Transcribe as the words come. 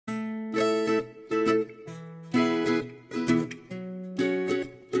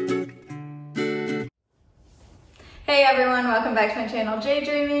Hey everyone, welcome back to my channel J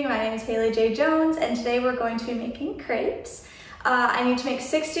Dreaming. My name is Haley J Jones and today we're going to be making crepes. I need to make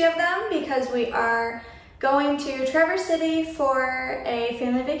 60 of them because we are going to Creperecipe for a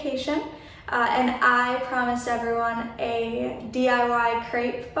family vacation and I promised everyone a DIY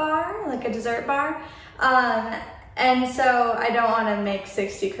crepe bar, like a dessert bar. And so I don't want to make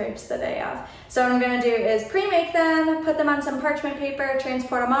 60 crepes the day of. So what I'm going to do is pre-make them, put them on some parchment paper,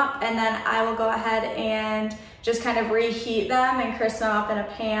 transport them up, and then I will go ahead and just kind of reheat them and crisp them up in a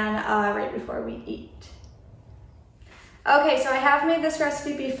pan right before we eat. Okay, so I have made this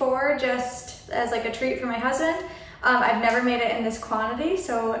recipe before just as like a treat for my husband. I've never made it in this quantity,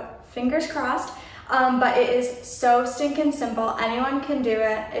 so fingers crossed. But it is so stinking simple. Anyone can do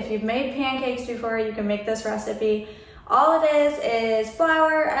it. If you've made pancakes before, you can make this recipe. All it is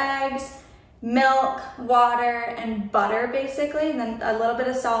flour, eggs, milk, water, and butter basically, and then a little bit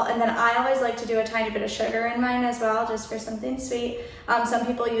of salt. And then I always like to do a tiny bit of sugar in mine as well, just for something sweet. Some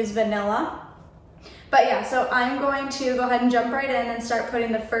people use vanilla. But yeah, so I'm going to go ahead and jump right in and start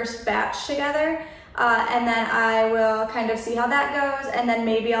putting the first batch together. And then I will kind of see how that goes, and then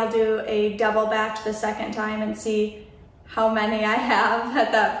maybe I'll do a double batch the second time and see how many I have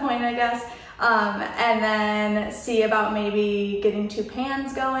at that point, I guess. And then see about maybe getting 2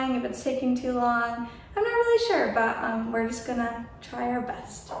 pans going if it's taking too long. I'm not really sure, but we're just gonna try our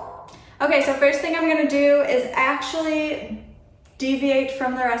best. Okay, so first thing I'm gonna do is actually deviate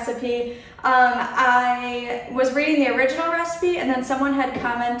from the recipe. I was reading the original recipe and then someone had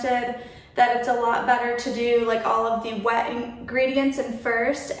commented that it's a lot better to do like all of the wet ingredients in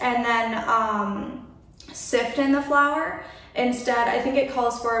first and then sift in the flour. Instead, I think it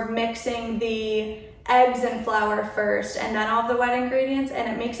calls for mixing the eggs and flour first and then all of the wet ingredients, and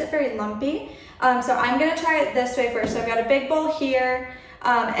it makes it very lumpy. So I'm gonna try it this way first. So I've got a big bowl here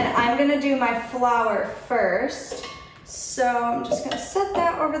and I'm gonna do my flour first. So I'm just gonna set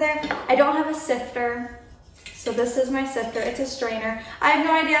that over there. I don't have a sifter. So this is my sifter, it's a strainer. I have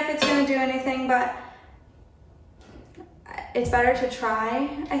no idea if it's gonna do anything, but it's better to try,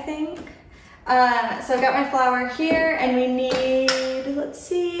 I think. So I've got my flour here and we need, let's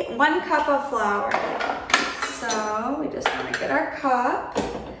see, 1 cup of flour. So we just wanna get our cup.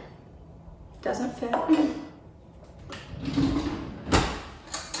 Doesn't fit.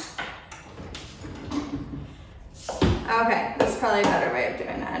 Okay, that's probably a better way of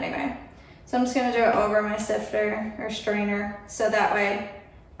doing that anyway. So I'm just gonna do it over my sifter or strainer so that way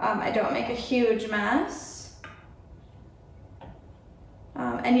I don't make a huge mess.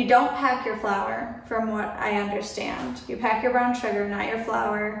 And you don't pack your flour from what I understand. You pack your brown sugar, not your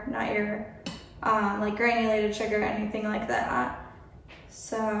flour, not your like granulated sugar, anything like that.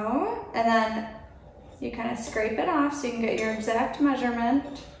 So, and then you kind of scrape it off so you can get your exact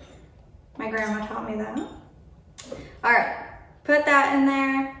measurement. My grandma taught me that. All right, put that in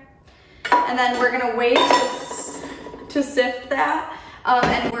there. And then we're gonna wait to sift that.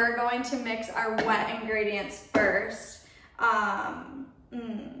 And we're going to mix our wet ingredients first.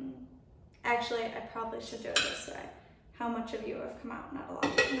 Actually, I probably should do it this way. How much of you have come out? Not a lot.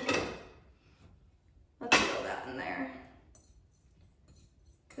 Let's throw that in there.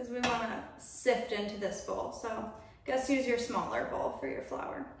 Because we wanna sift into this bowl. So just use your smaller bowl for your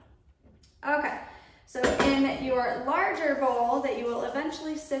flour. Okay. So in your larger bowl that you will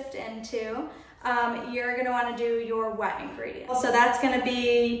eventually sift into, you're gonna wanna do your wet ingredients. So that's gonna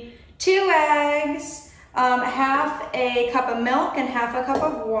be 2 eggs, half a cup of milk and half a cup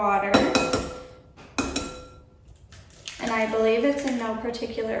of water. And I believe it's in no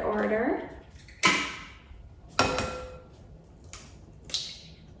particular order.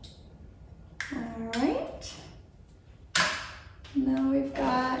 All right. Now we've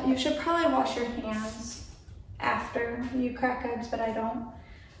got, you should probably wash your hands after you crack eggs, but I don't.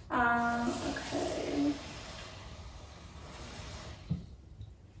 Okay.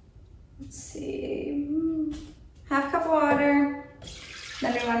 Let's see, half cup of water.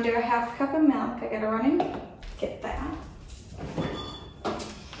 Then we want to do a half cup of milk. I gotta run and get that.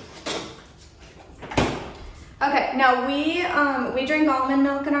 Okay, now we drink almond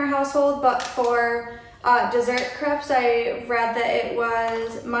milk in our household, but for dessert crepes, I read that it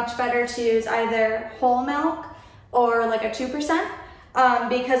was much better to use either whole milk or like a 2%.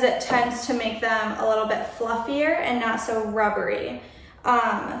 Because it tends to make them a little bit fluffier and not so rubbery.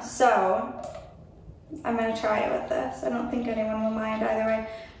 So I'm gonna try it with this. I don't think anyone will mind either way.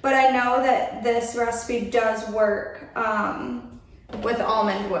 But I know that this recipe does work with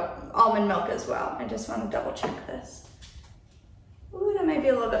almond milk as well. I just wanna double check this. Ooh, that might be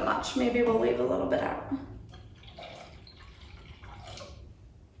a little bit much. Maybe we'll leave a little bit out.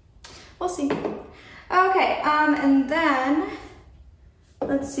 We'll see. Okay, and then,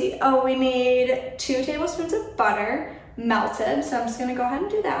 let's see. Oh, we need 2 tablespoons of butter melted. So I'm just gonna go ahead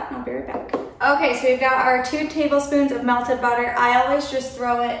and do that and I'll be right back. Okay, so we've got our 2 tablespoons of melted butter. I always just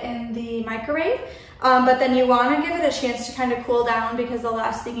throw it in the microwave, but then you wanna give it a chance to kind of cool down, because the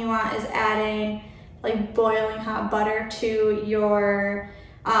last thing you want is adding like boiling hot butter to your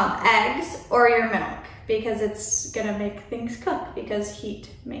eggs or your milk, because it's gonna make things cook, because heat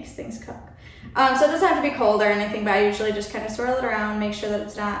makes things cook. So it doesn't have to be cold or anything, but I usually just kind of swirl it around, make sure that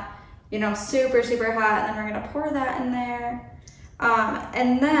it's not, you know, super, super hot, and then we're gonna pour that in there.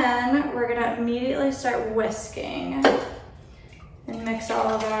 And then we're gonna immediately start whisking and mix all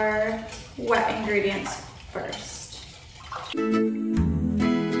of our wet ingredients first.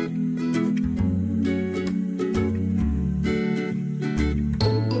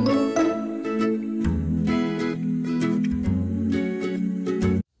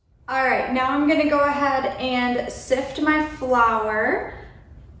 All right, now I'm gonna go ahead and sift my flour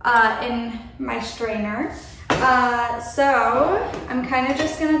in my strainer. So I'm kind of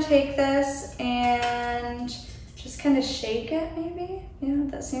just gonna take this and just kind of shake it, maybe. Yeah,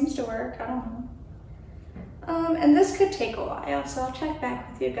 that seems to work, I don't know. And this could take a while, so I'll check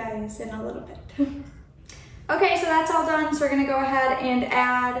back with you guys in a little bit. Okay, so that's all done. So we're gonna go ahead and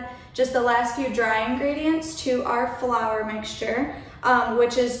add just the last few dry ingredients to our flour mixture,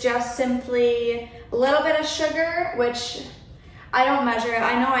 which is just simply a little bit of sugar, which I don't measure it.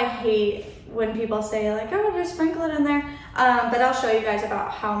 I know I hate when people say like, oh, just sprinkle it in there, but I'll show you guys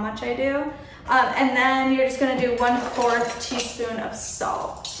about how much I do. And then you're just gonna do 1/4 teaspoon of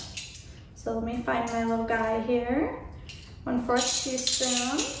salt. So let me find my little guy here. 1/4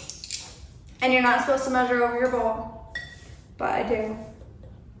 teaspoon. And you're not supposed to measure over your bowl, but I do.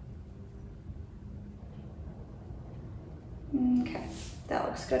 Okay, that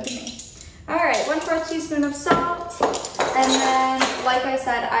looks good to me. All right, 1/4 teaspoon of salt. And then, like I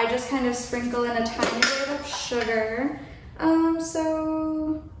said, I just kind of sprinkle in a tiny bit of sugar.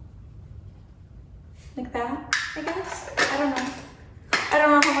 So like that, I guess. I don't know. I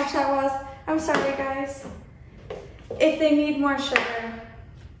don't know how much that was. I'm sorry, guys. If they need more sugar,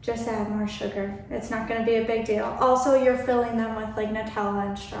 just add more sugar. It's not gonna be a big deal. Also, you're filling them with like Nutella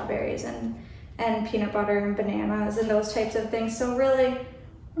and strawberries and peanut butter and bananas and those types of things. So really,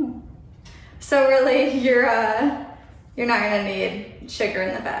 you're not gonna need sugar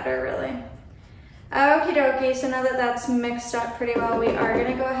in the batter, really. Okie dokie, so now that that's mixed up pretty well, we are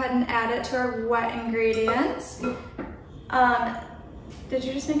gonna go ahead and add it to our wet ingredients. Did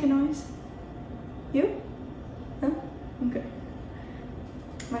you just make a noise? You? No? Okay.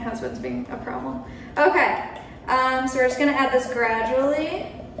 My husband's being a problem. Okay, so we're just gonna add this gradually.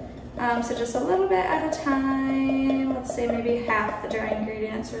 So just a little bit at a time. Let's say maybe half the dry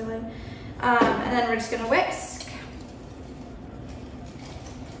ingredients, really. And then we're just gonna whisk.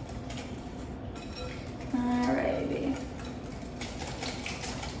 Alrighty.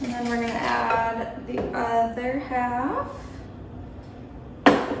 And then we're gonna add the other half.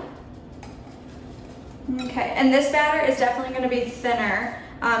 Okay, and this batter is definitely gonna be thinner.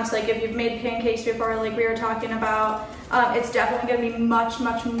 So like if you've made pancakes before, like we were talking about, it's definitely gonna be much,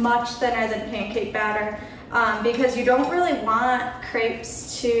 much, much thinner than pancake batter, because you don't really want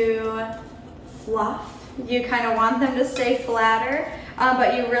crepes to fluff. You kind of want them to stay flatter,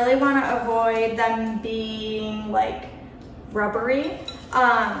 but you really want to avoid them being like rubbery.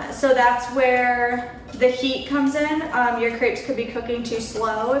 So that's where the heat comes in. Your crepes could be cooking too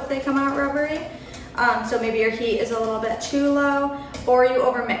slow if they come out rubbery. So maybe your heat is a little bit too low, or you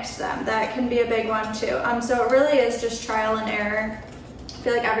overmix them. That can be a big one too. So it really is just trial and error. I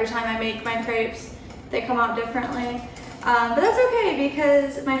feel like every time I make my crepes, they come out differently. But that's okay,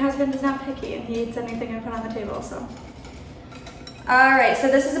 because my husband is not picky and he eats anything I put on the table, so. All right, so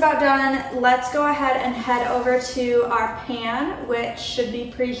this is about done. Let's go ahead and head over to our pan, which should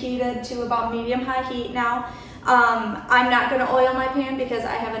be preheated to about medium-high heat now. I'm not gonna oil my pan because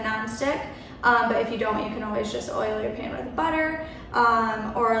I have a nonstick, but if you don't, you can always just oil your pan with butter,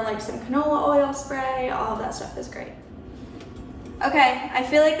 or like some canola oil spray. All of that stuff is great. Okay, I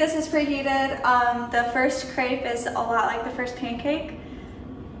feel like this is preheated. The first crepe is a lot like the first pancake.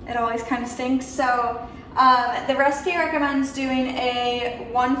 It always kind of stinks. So the recipe recommends doing a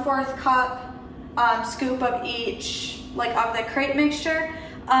 1/4 cup scoop of each, like of the crepe mixture.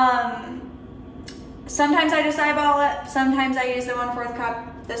 Sometimes I just eyeball it. Sometimes I use the 1/4 cup.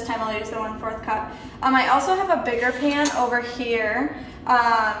 This time I'll use the 1/4 cup. I also have a bigger pan over here,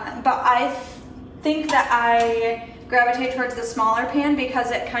 but I think that I gravitate towards the smaller pan because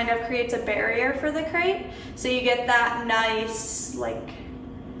it kind of creates a barrier for the crepe. So you get that nice, like,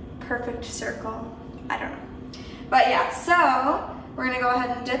 perfect circle. I don't know. But yeah, so we're gonna go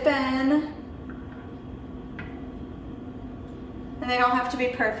ahead and dip in. And they don't have to be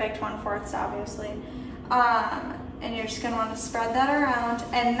perfect, 1/4 obviously. And you're just gonna wanna spread that around.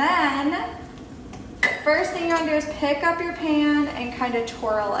 And then, the first thing you wanna do is pick up your pan and kind of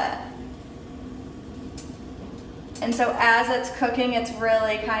twirl it. And so as it's cooking, it's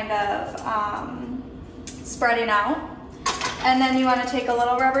really kind of spreading out. And then you wanna take a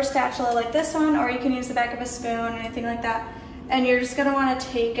little rubber spatula like this one, or you can use the back of a spoon, anything like that. And you're just gonna wanna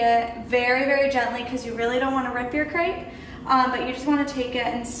take it very, very gently, because you really don't wanna rip your crepe. But you just want to take it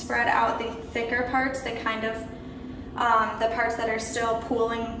and spread out the thicker parts, the kind of, the parts that are still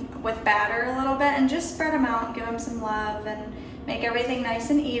pooling with batter a little bit, and just spread them out and give them some love and make everything nice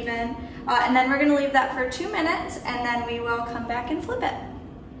and even. And then we're going to leave that for 2 minutes, and then we will come back and flip it.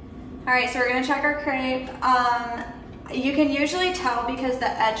 All right, so we're going to check our crepe. You can usually tell because the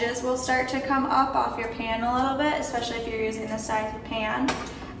edges will start to come up off your pan a little bit, especially if you're using this size of pan.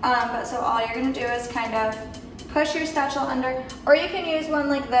 But so all you're going to do is kind of push your spatula under, or you can use one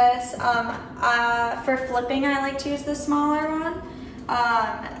like this. For flipping, I like to use the smaller one.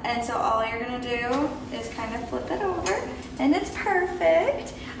 And so all you're gonna do is kind of flip it over, and it's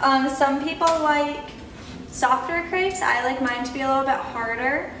perfect. Some people like softer crepes. I like mine to be a little bit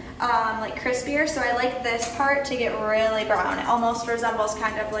harder, like crispier, so I like this part to get really brown. It almost resembles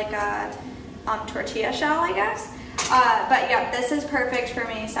kind of like a tortilla shell, I guess. But yeah, this is perfect for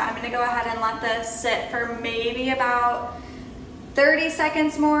me, so I'm gonna go ahead and let this sit for maybe about 30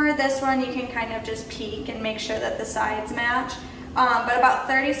 seconds more. This one you can kind of just peek and make sure that the sides match. But about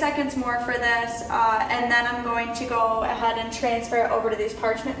 30 seconds more for this, and then I'm going to go ahead and transfer it over to these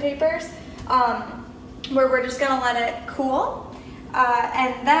parchment papers, where we're just gonna let it cool.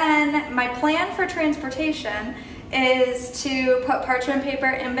 And then my plan for transportation is to put parchment paper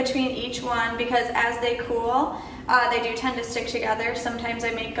in between each one, because as they cool, they do tend to stick together. Sometimes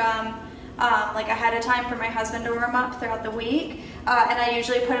I make them like ahead of time for my husband to warm up throughout the week, and I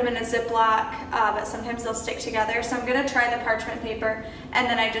usually put them in a Ziploc, but sometimes they'll stick together. So I'm gonna try the parchment paper, and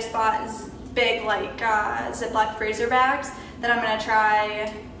then I just bought big like Ziploc freezer bags that I'm gonna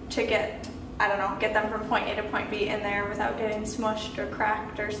try to get, I don't know, get them from point A to point B in there without getting smushed or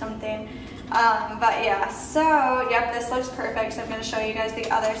cracked or something. But yeah, so yep, this looks perfect. So I'm gonna show you guys the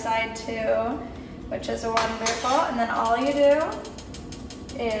other side too, which is wonderful. And then all you do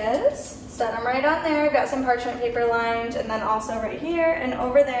is set them right on there. I've got some parchment paper lined, and then also right here and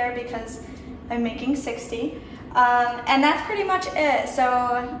over there, because I'm making 60. And that's pretty much it. So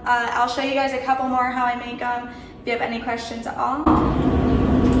I'll show you guys a couple more how I make them. If you have any questions at all,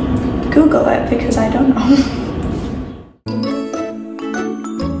 Google it, because I don't know.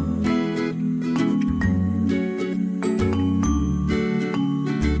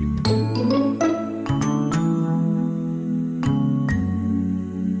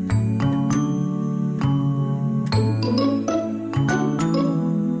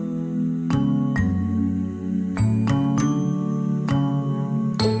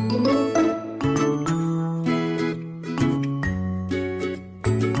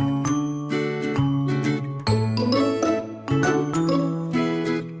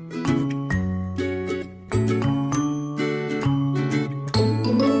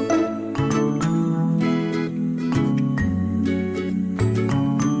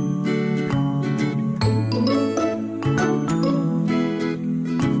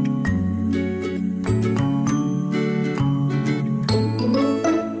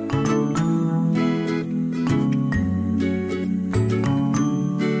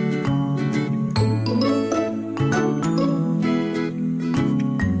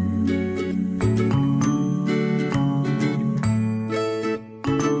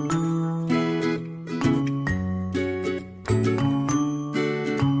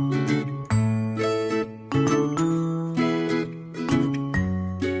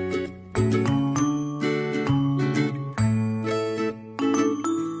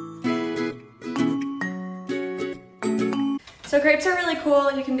 So crepes are really cool.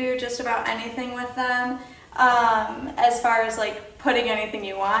 You can do just about anything with them, as far as like putting anything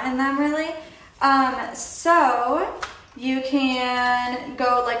you want in them, really. So you can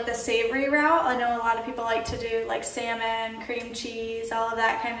go like the savory route. I know a lot of people like to do like salmon, cream cheese, all of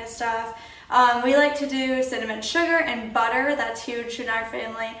that kind of stuff. We like to do cinnamon sugar and butter. That's huge in our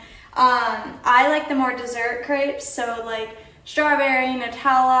family. I like the more dessert crepes, so like strawberry,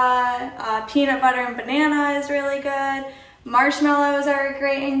 Nutella, peanut butter and banana is really good. Marshmallows are a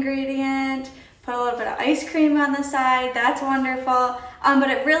great ingredient. Put a little bit of ice cream on the side, that's wonderful. But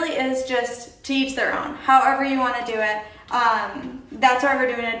it really is just to each their own, however you want to do it. That's why we're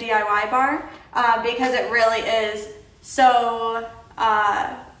doing a DIY bar, because it really is so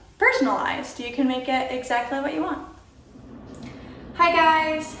personalized. You can make it exactly what you want. Hi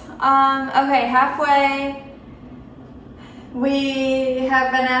guys. Okay, halfway. We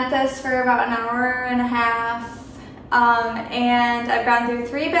have been at this for about an hour and a half, and I've gone through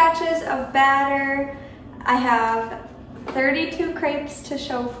 3 batches of batter. I have 32 crepes to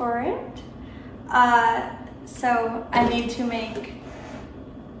show for it. So I need to make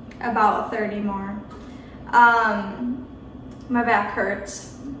about 30 more. My back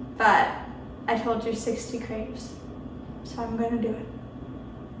hurts, but I told you 60 crepes, so I'm gonna do it.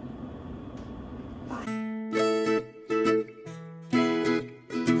 Bye.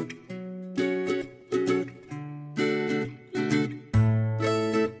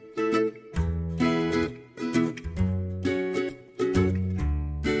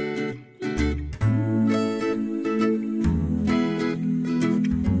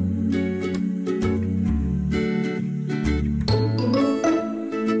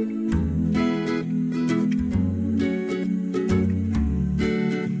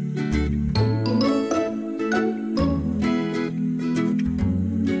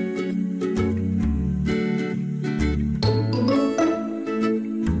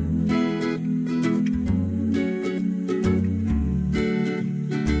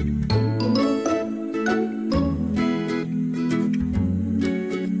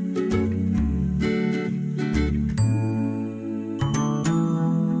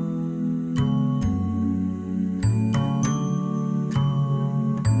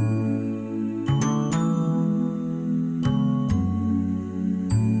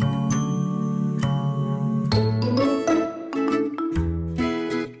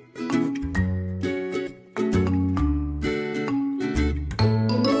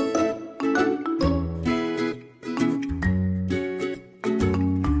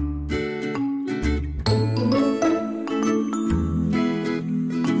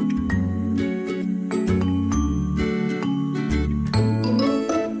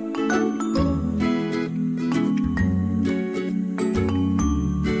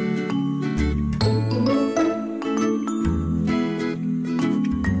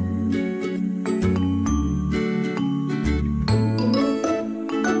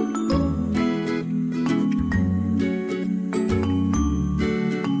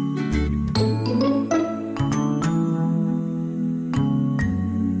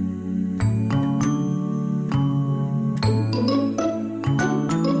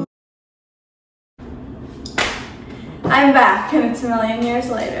 I'm back, and it's a million years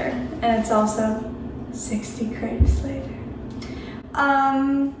later, and it's also 60 crepes later.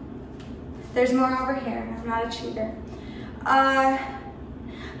 There's more over here. I'm not a cheater.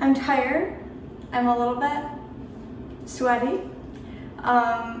 I'm tired. I'm a little bit sweaty,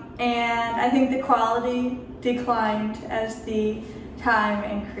 and I think the quality declined as the time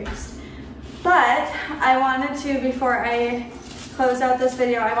increased. But I wanted to, before I close out this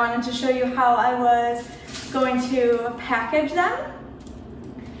video, I wanted to show you how I was going to package them.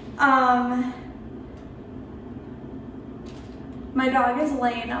 My dog is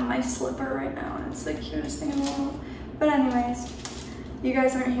laying on my slipper right now, and it's the cutest thing in the world. But anyways, you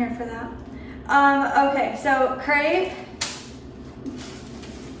guys aren't here for that. Okay, so crepe,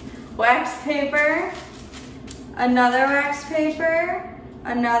 wax paper, another wax paper,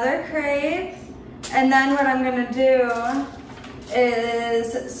 another crepe, and then what I'm gonna do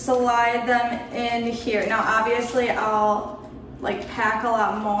is slide them in here. Now obviously I'll like pack a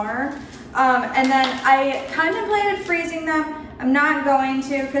lot more. And then I contemplated freezing them. I'm not going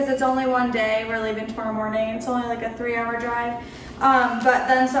to because it's only one day. We're leaving tomorrow morning. It's only like a 3-hour drive. But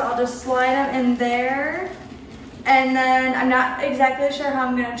then so I'll just slide them in there. And then I'm not exactly sure how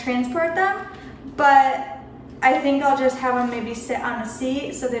I'm gonna transport them, but I think I'll just have them maybe sit on a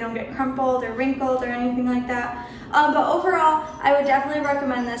seat so they don't get crumpled or wrinkled or anything like that. But overall, I would definitely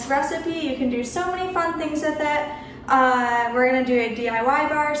recommend this recipe. You can do so many fun things with it. We're gonna do a DIY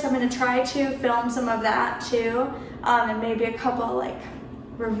bar, so I'm gonna try to film some of that too, and maybe a couple like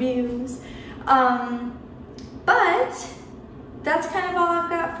reviews. But that's kind of all I've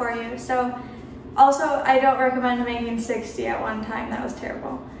got for you. So also, I don't recommend making 60 at one time. That was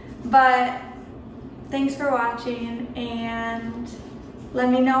terrible. But thanks for watching, and let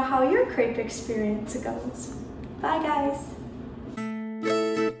me know how your crepe experience goes. Bye guys.